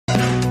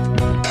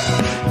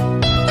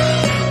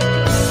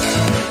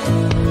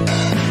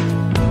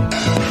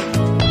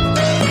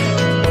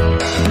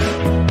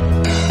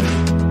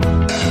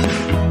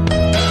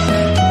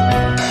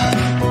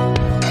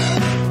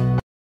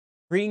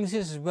Greetings,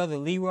 this is Brother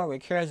Leroy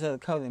with Cares of the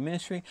Covenant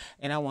Ministry,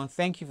 and I want to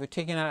thank you for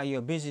taking out of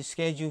your busy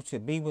schedule to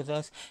be with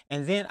us.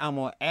 And then I'm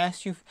going to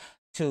ask you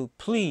to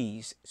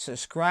please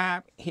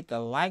subscribe, hit the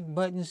like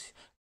buttons,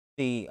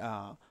 the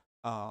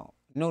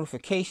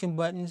notification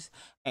buttons,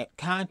 and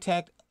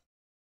contact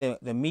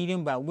the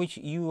medium by which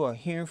you are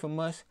hearing from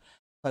us,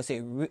 because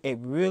it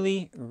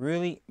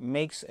really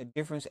makes a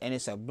difference, and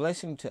it's a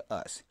blessing to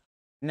us.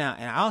 Now,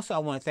 and I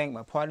want to thank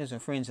my partners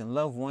and friends and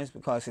loved ones,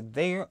 because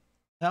they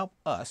help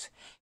us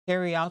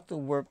carry out the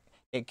work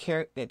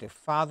that the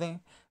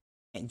Father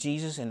and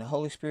Jesus and the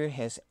Holy Spirit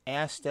has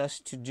asked us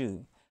to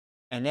do.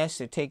 And that's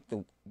to take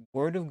the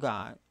Word of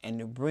God and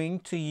to bring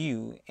to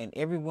you and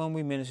everyone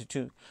we minister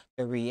to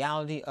the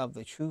reality of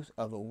the truth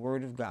of the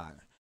Word of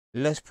God.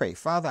 Let's pray.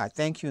 Father, I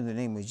thank you in the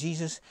name of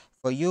Jesus,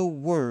 for your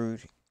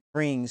Word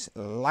brings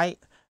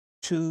light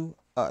to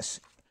us.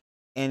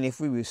 And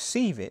if we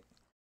receive it,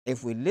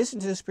 if we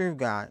listen to the Spirit of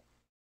God,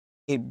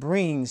 it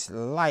brings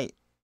light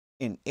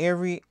in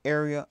every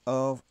area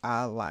of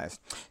our lives.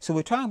 So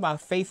we're talking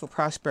about faith for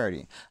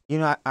prosperity. You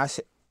know, I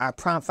said our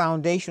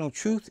foundational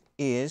truth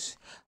is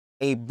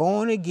a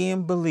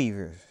born-again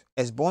believer.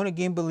 As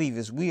born-again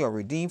believers, we are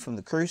redeemed from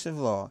the curse of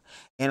law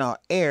and are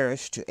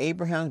heirs to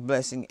Abraham's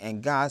blessing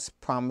and God's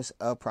promise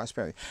of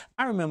prosperity.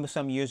 I remember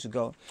some years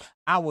ago,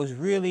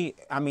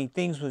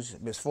 things was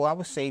before I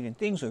was saved, and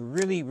things were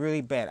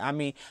really bad. I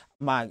mean,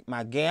 my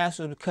gas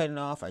was cutting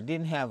off. I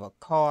didn't have a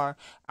car.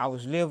 I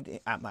was living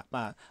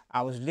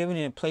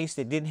in a place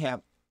that didn't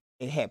have.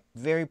 It had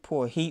very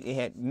poor heat. It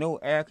had no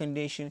air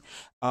conditioning,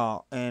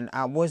 and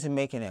I wasn't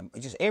making it.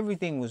 Just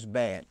everything was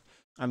bad.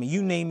 I mean,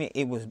 you name it,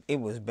 it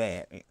was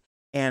bad.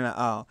 And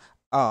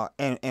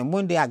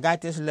one day I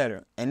got this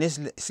letter, and this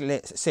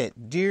said,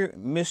 "Dear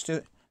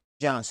Mr.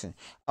 Johnson,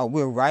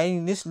 we're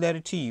writing this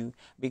letter to you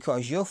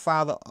because your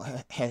father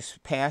has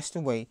passed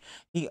away.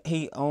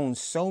 He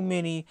owns so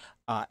many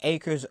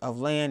acres of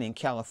land in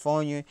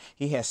California.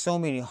 He has so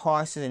many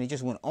horses," and it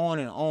just went on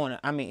and on.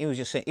 I mean, it was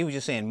just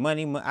saying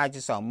money. I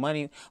just saw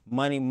money,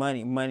 dollar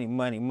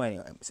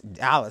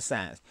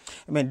signs.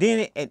 I mean,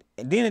 then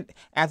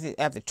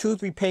after 2 or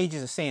 3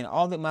 pages of saying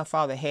all that my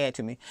father had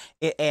to me,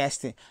 it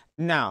asked him,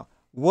 "Now,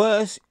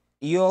 was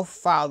your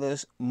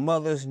father's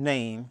mother's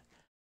name?"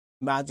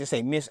 I'll just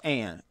say Miss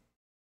Ann.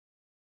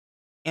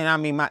 And I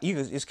mean,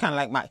 it's kind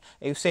of like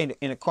they were saying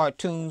in the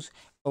cartoons,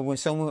 or when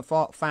someone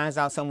finds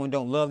out someone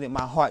don't love them,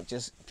 my heart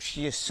just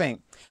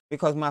sank,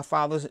 because my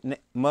father's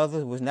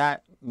mother was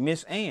not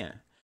Miss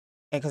Ann.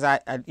 And because I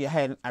had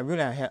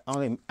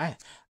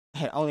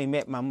only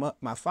met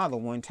my father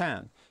one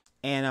time,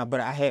 and but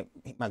I had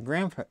my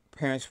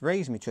grandparents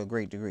raised me to a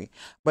great degree.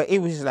 But it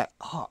was just like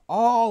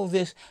all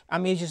this. I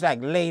mean, it's just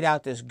like laid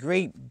out this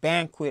great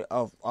banquet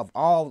of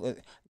all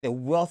the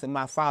wealth that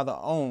my father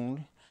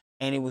owned,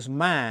 and it was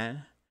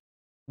mine.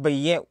 But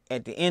yet,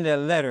 at the end of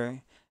the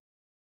letter,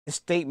 the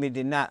statement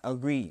did not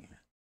agree.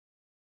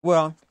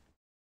 Well,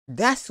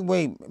 that's the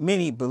way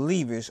many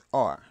believers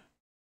are.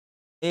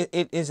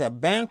 It is a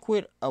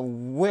banquet of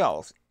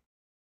wealth.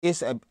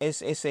 It's a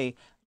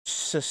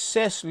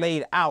success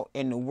laid out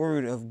in the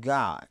Word of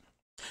God.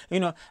 You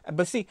know,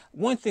 but see,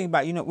 one thing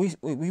about,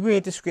 we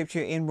read the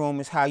scripture in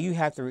Romans, how you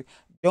have to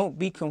don't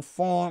be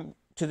conformed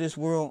to this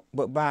world,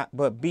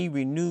 but be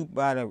renewed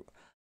by the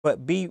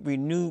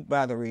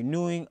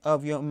renewing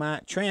of your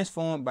mind,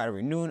 transformed by the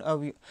renewing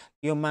of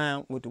your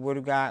mind with the Word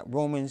of God.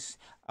 Romans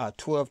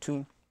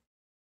 12:2.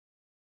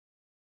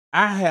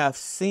 I have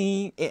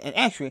seen it, and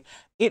actually,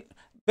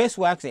 best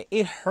way I can say,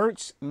 it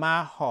hurts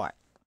my heart.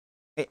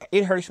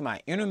 It hurts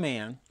my inner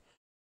man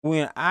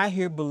when I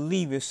hear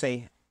believers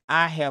say,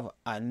 "I have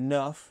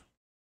enough.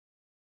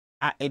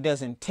 It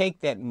doesn't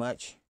take that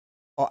much,"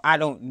 or "I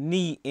don't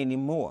need any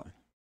more."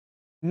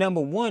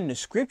 Number one, the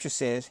scripture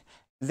says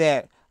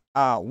that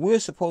we're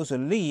supposed to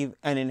leave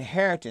an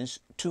inheritance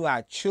to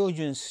our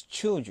children's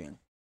children.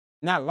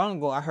 Not long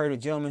ago, I heard a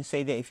gentleman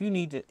say that if you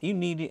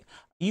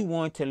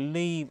want to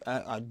leave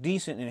a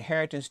decent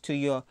inheritance to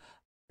your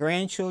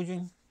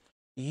grandchildren,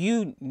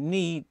 you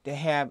need to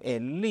have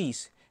at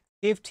least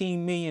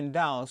 $15 million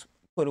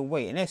put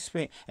away, and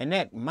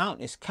that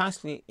amount is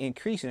constantly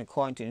increasing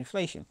according to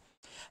inflation.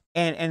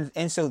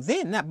 And so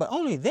then, but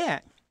only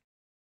that,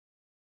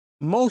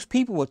 most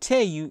people will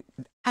tell you,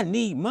 "I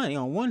need money,"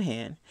 on one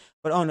hand,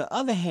 but on the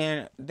other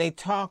hand, they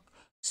talk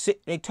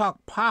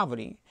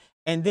poverty,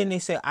 and then they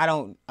say, "I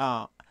don't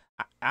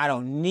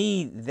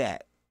need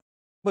that."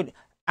 But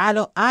I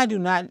do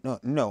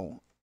not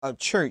know a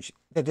church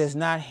that does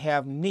not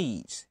have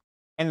needs.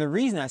 And the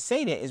reason I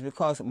say that is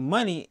because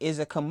money is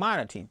a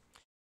commodity.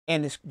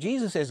 And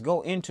Jesus says,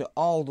 "Go into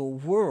all the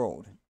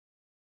world."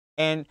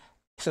 And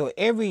so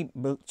every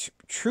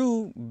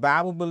true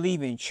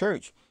Bible-believing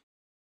church,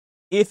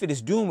 if it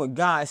is doing what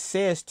God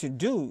says to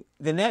do,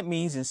 then that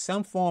means in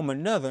some form or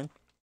another,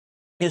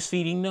 it's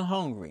feeding the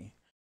hungry,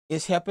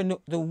 it's helping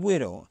the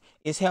widow,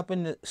 it's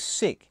helping the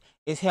sick,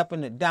 it's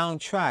helping the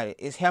downtrodden,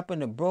 it's helping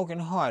the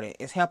brokenhearted,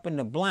 it's helping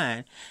the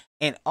blind.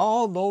 And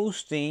all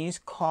those things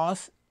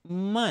cost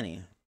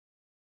money.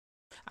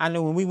 I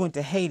know when we went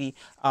to Haiti,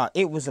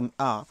 it was,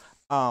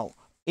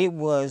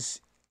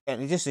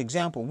 and just an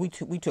example,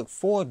 we took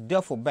 4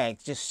 duffel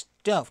bags just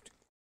stuffed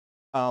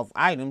of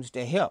items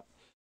to help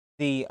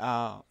the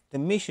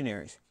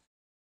missionaries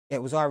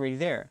that was already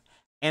there.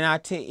 And I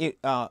tell you,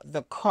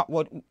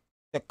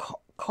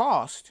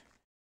 cost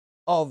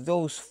of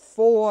those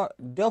 4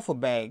 duffel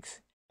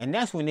bags, and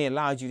that's when they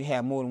allowed you to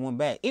have more than one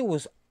bag. It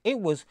was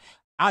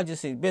I'll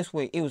just say the best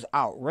way, it was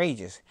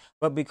outrageous.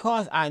 But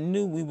because I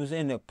knew we was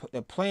in the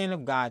plan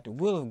of God, the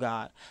will of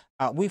God,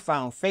 we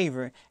found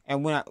favor.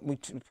 And when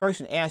the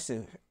person asked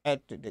I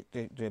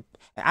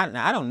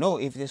don't know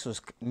if this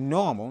was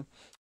normal,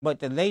 but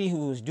the lady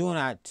who was doing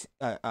our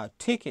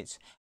tickets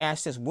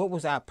asked us what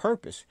was our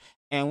purpose.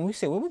 And when we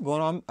said, well, we're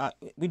going on,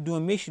 we're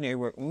doing missionary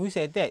work. When we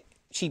said that,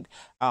 she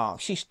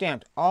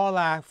stamped all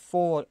our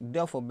 4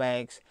 duffel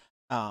bags,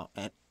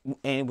 and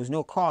it was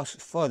no cost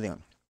for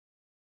them.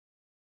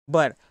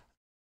 But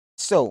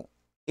so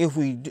if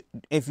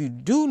you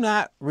do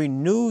not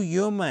renew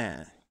your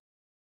mind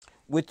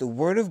with the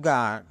word of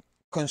God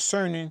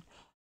concerning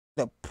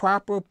the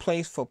proper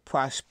place for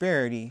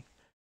prosperity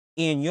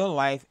in your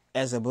life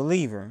as a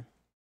believer,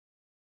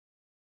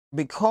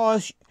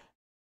 because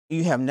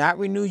you have not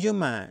renewed your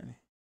mind,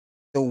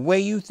 the way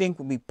you think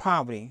will be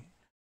poverty,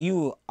 you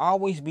will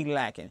always be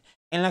lacking.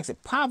 And like I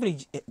said,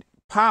 poverty,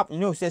 you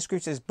know, that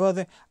scripture says,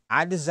 brother,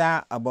 I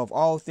desire above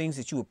all things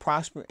that you will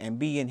prosper and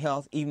be in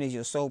health, even as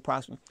your soul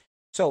prospers.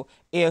 So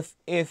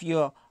if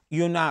you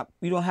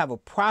don't have a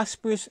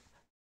prosperous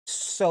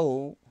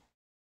soul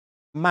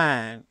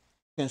mind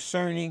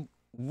concerning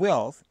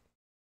wealth,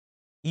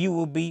 you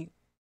will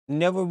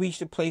never reach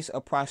the place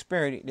of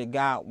prosperity that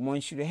God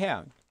wants you to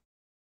have.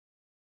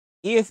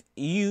 If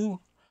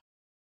you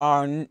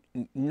are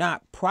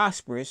not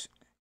prosperous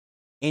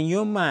in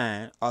your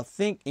mind, or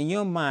think in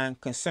your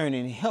mind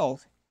concerning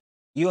health,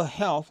 your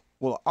health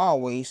will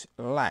always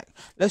lack.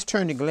 Let's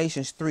turn to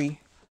Galatians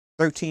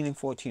 3:13 and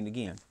 14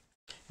 again.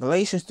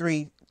 Galatians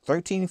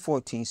 3:13 and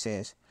 14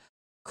 says,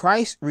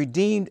 Christ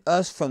redeemed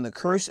us from the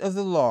curse of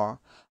the law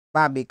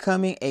by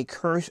becoming a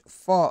curse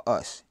for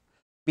us,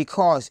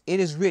 because it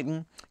is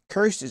written,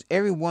 cursed is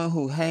everyone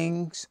who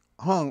hung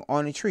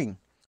on a tree.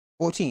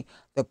 14.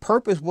 The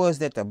purpose was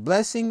that the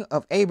blessing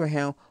of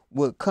Abraham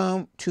would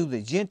come to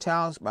the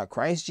Gentiles by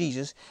Christ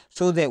Jesus,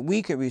 so that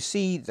we could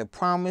receive the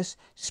promised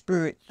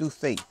Spirit through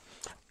faith.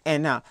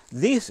 And now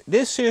this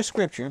here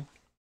scripture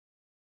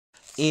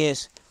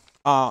is,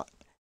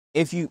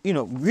 if you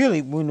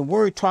really, when the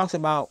word talks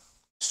about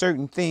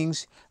certain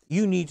things,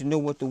 you need to know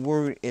what the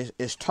word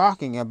is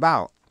talking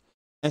about.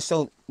 And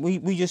so we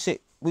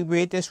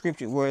read that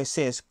scripture where it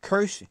says,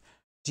 cursed,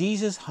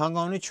 Jesus hung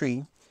on a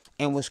tree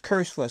and was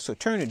cursed for us. So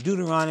turn to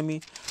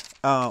Deuteronomy.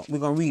 We're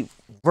going to read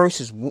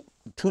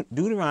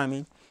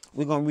Deuteronomy.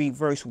 We're going to read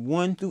verse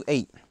 1 through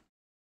 8.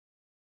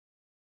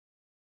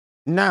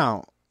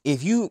 Now,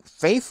 if you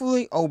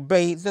faithfully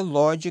obey the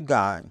Lord your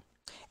God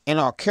and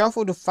are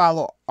careful to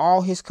follow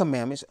all his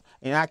commandments,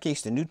 in our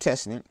case, the New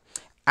Testament,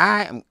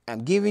 I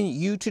am giving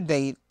you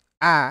today,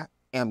 the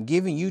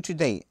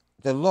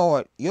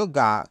Lord your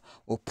God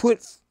will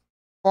put you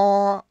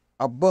far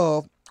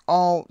above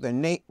all the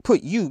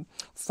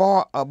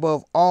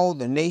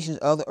nations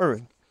of the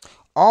earth.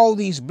 All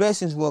these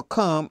blessings will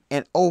come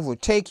and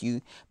overtake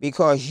you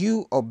because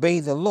you obey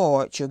the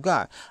Lord your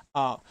God.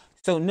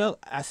 So no,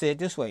 I said it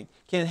this way.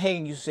 Kenneth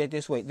Hagin used to say it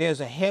this way: there's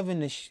a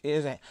heaven,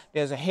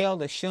 there's a hell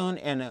to shun,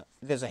 and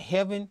there's a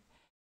hell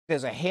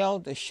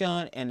to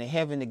shun and a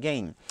heaven to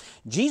gain.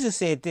 Jesus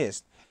said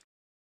this: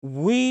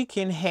 we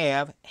can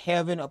have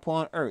heaven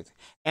upon earth.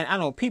 And I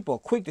know people are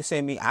quick to say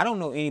to me, I don't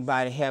know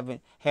anybody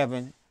having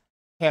heaven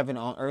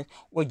on earth.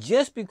 Well,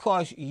 just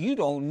because you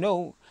don't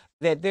know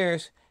that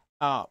there's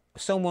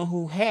someone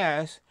who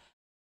has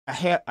a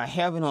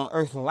heaven on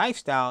earth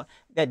lifestyle,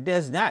 that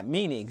does not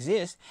mean it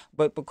exists.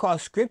 But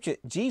because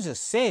Jesus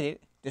said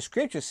it, the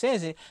scripture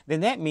says it,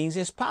 then that means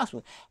it's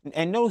possible.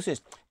 And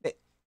notice this,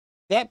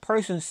 that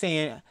person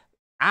saying,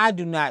 I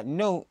do not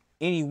know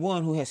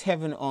anyone who has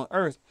heaven on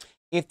earth,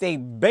 if they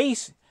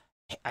base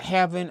a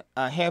heaven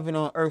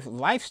on earth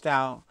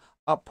lifestyle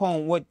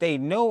upon what they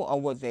know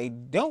or what they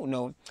don't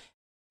know,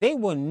 they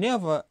will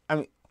never,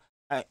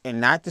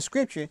 and not the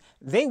scripture,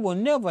 they will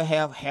never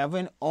have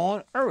heaven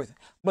on earth.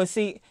 But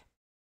see,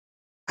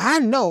 I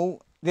know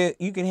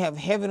that you can have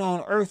heaven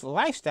on earth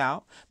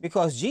lifestyle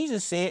because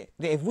Jesus said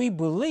that if we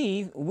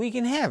believe, we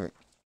can have it.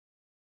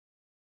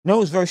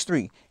 Notice verse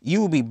 3.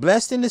 You will be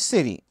blessed in the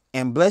city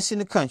and blessed in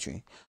the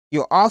country.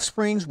 Your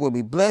offsprings will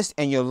be blessed,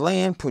 and your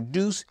land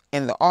produce,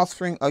 and the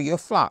offspring of your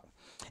flock,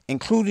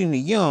 including the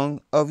young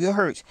of your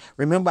herds.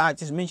 Remember, I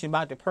just mentioned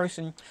about the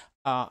person,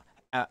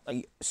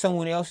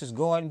 someone else's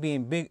garden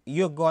being big,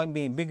 your garden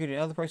being bigger than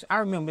the other person. I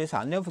remember this.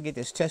 I'll never forget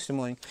this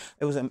testimony.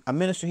 It was a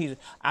minister.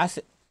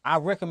 I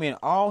recommend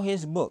all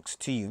his books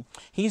to you.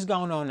 He's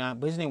gone on now,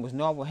 but his name was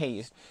Norval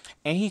Hayes,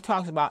 and he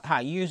talks about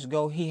how years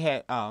ago he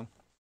had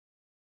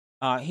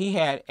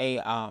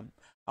a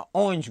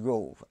orange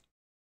grove.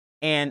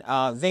 And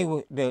they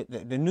were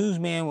the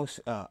newsman was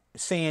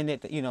saying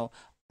that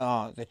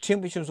the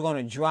temperature was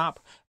going to drop,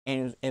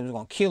 and it was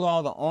going to kill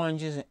all the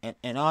oranges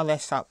and all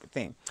that type of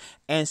thing.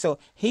 And so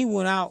he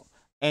went out,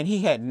 and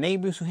he had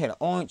neighbors who had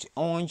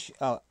orange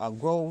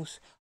groves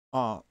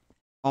on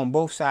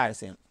both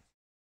sides of him.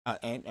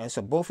 And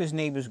so both his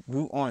neighbors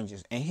grew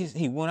oranges, and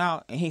he went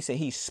out and he said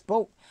he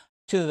spoke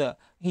to the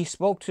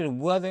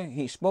weather,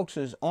 he spoke to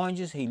his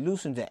oranges, he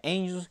loosened the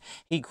angels,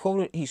 he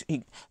quoted,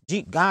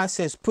 God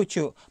says,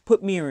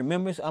 put me in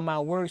remembrance of my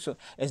word. So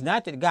it's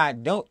not that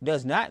God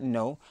does not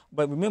know,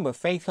 but remember,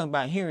 faith comes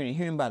by hearing, and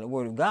hearing by the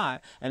word of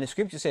God. And the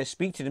scripture says,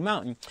 speak to the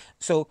mountain.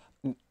 So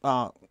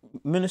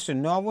Minister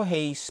Norval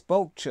Hayes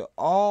spoke to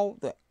all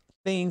the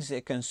things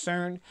that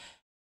concerned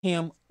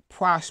him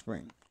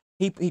prospering.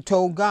 He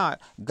told God,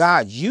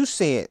 you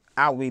said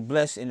I will be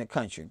blessed in the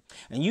country.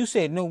 And you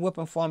said no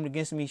weapon formed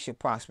against me shall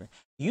prosper.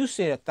 You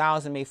said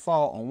 1,000 may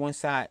fall on one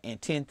side and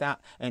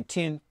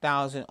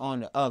 10,000 on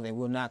the other, and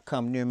will not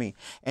come near me.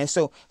 And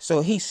so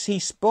he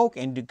spoke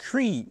and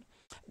decreed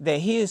that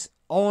his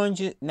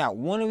oranges, not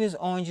one of his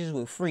oranges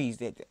would freeze,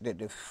 that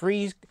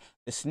the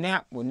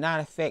snap would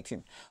not affect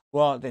him.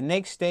 Well, the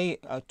next day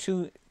or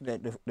two,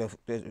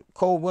 the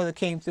cold weather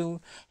came through.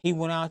 He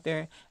went out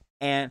there,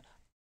 and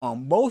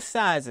on both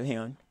sides of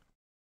him,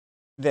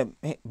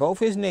 both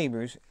his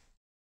neighbors,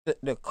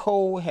 the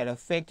cold had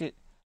affected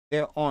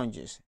their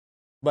oranges,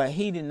 but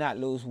he did not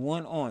lose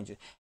one orange.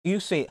 You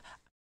say,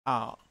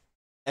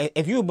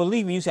 if you're a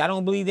believer, you say, I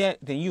don't believe that,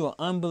 then you're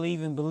an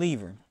unbelieving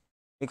believer,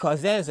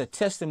 because that is a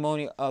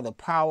testimony of the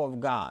power of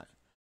God.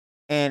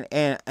 And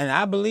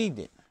I believed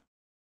it.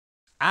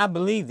 I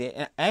believed it.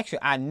 And actually,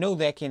 I know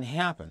that can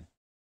happen.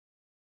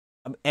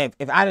 And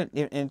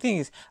the thing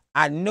is,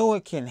 I know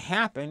it can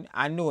happen.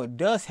 I know it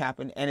does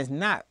happen, and it's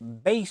not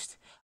based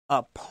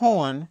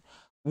upon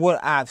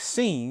what I've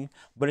seen,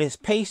 but it's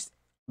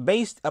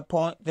based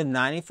upon the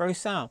 91st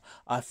Psalm.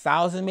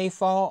 1,000 may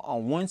fall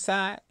on one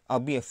side or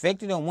be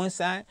affected on one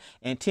side,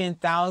 and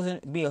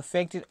 10,000 be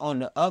affected on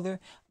the other,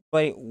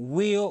 but it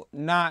will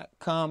not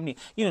come near.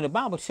 You know, the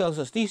Bible tells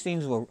us these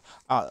things were,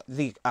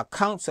 the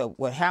accounts of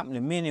what happened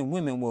to men and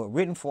women were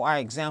written for our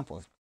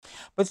examples.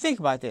 But think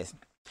about this.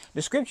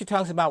 The scripture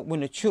talks about when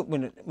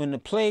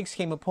the plagues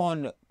came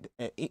upon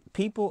the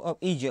people of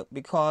Egypt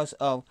because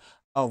of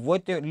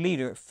what their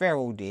leader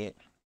Pharaoh did,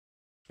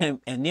 and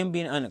them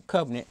being under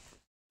covenant,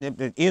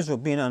 Israel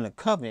being under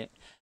covenant,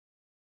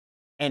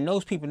 and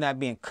those people not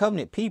being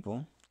covenant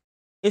people.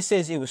 It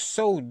says it was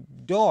so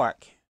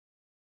dark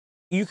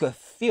you could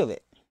feel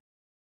it,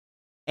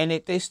 and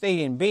that they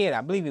stayed in bed.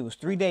 I believe it was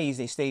 3 days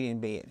they stayed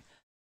in bed,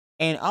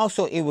 and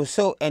also it was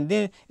so. And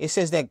then it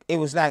says that it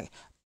was like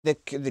the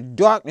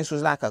darkness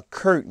was like a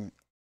curtain.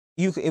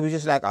 It was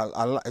just like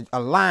a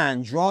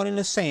line drawn in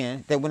the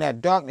sand, that when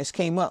that darkness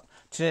came up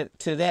to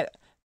that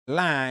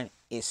line,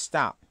 it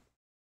stopped.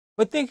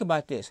 But think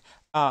about this.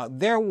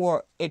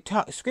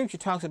 Scripture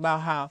talks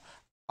about how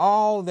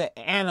all the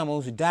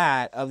animals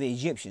died of the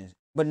Egyptians,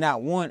 but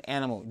not one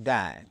animal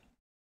died.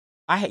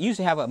 I used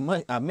to have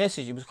a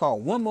message. It was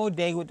called "One More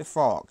Day with the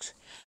Frogs,"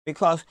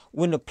 because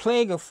when the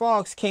plague of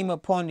frogs came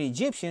upon the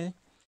Egyptians,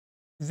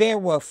 there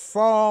were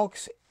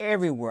frogs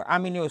everywhere. I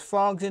mean, there was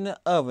frogs in the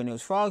oven. There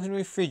was frogs in the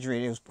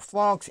refrigerator. There was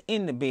frogs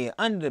in the bed,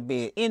 under the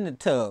bed, in the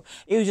tub.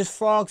 It was just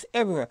frogs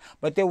everywhere.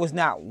 But there was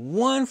not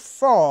one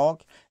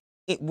frog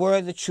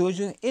where the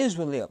children of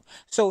Israel lived.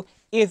 So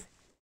if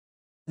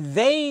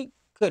they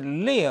could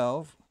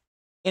live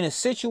in a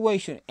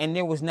situation and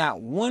there was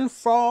not one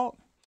frog,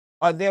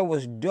 or there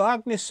was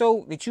darkness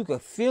so that you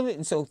could feel it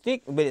and so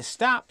thick, but it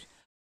stopped,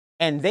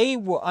 and they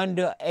were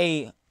under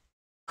a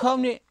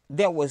covenant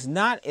that was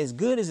not as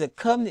good as the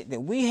covenant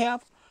that we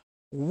have,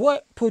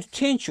 what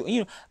potential,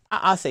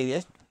 I'll say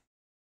this,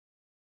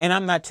 and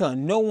I'm not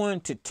telling no one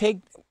to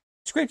take,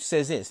 scripture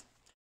says this,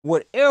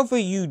 whatever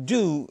you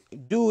do,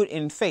 do it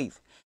in faith.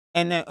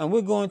 And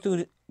we're going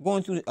through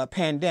a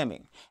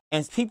pandemic,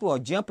 and people are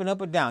jumping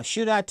up and down.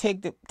 Should I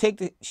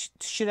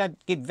should I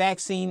get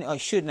vaccine or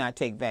should not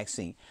take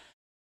vaccine?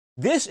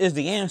 This is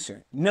the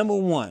answer. Number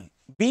one,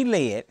 be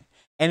led.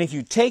 And if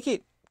you take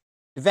the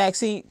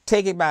vaccine,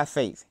 take it by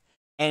faith.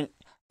 And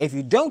if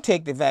you don't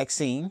take the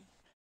vaccine,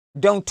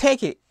 don't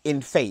take it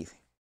in faith.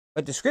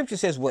 But the scripture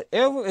says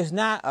whatever is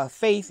not of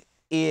faith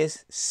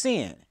is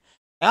sin.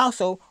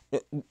 Also,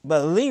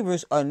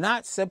 believers are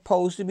not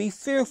supposed to be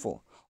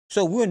fearful.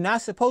 So we're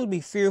not supposed to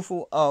be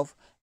fearful of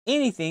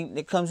anything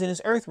that comes in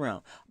this earth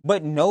realm.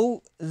 But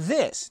know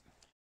this.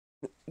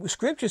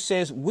 Scripture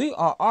says we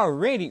are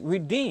already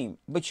redeemed,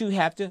 but you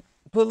have to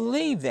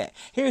believe that.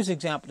 Here's an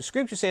example. The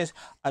scripture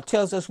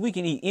tells us we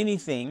can eat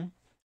anything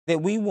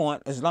that we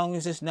want as long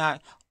as it's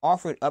not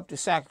offered up to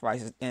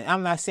sacrifices. And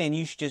I'm not saying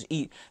you should just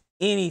eat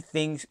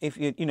anything. If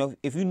you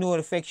know it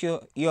affects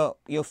your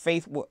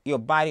faith, your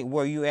body,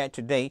 where you're at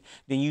today,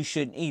 then you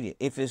shouldn't eat it.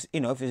 If it's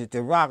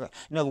derogatory,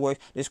 in other words,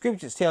 the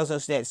scripture tells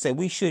us that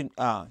we shouldn't.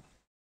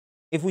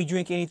 If we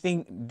drink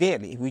anything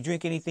deadly, if we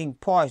drink anything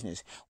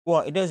poisonous,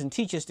 well, it doesn't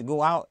teach us to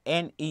go out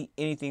and eat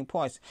anything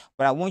poisonous.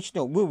 But I want you to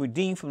know we're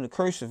redeemed from the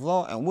curse of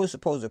law, and we're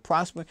supposed to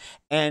prosper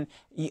and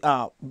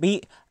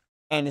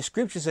And the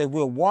scripture says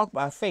we'll walk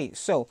by faith.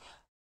 So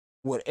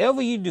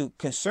whatever you do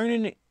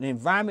concerning the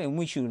environment in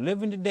which you're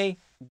living today,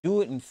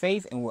 do it in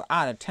faith. And we're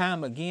out of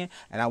time again.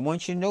 And I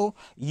want you to know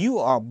you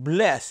are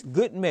blessed,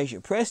 good measure,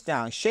 pressed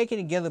down, shaken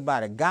together by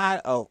the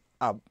God of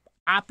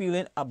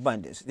opulent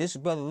abundance. This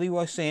is Brother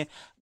Leroy saying,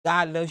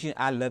 God loves you.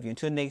 I love you.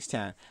 Until next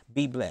time,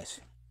 be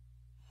blessed.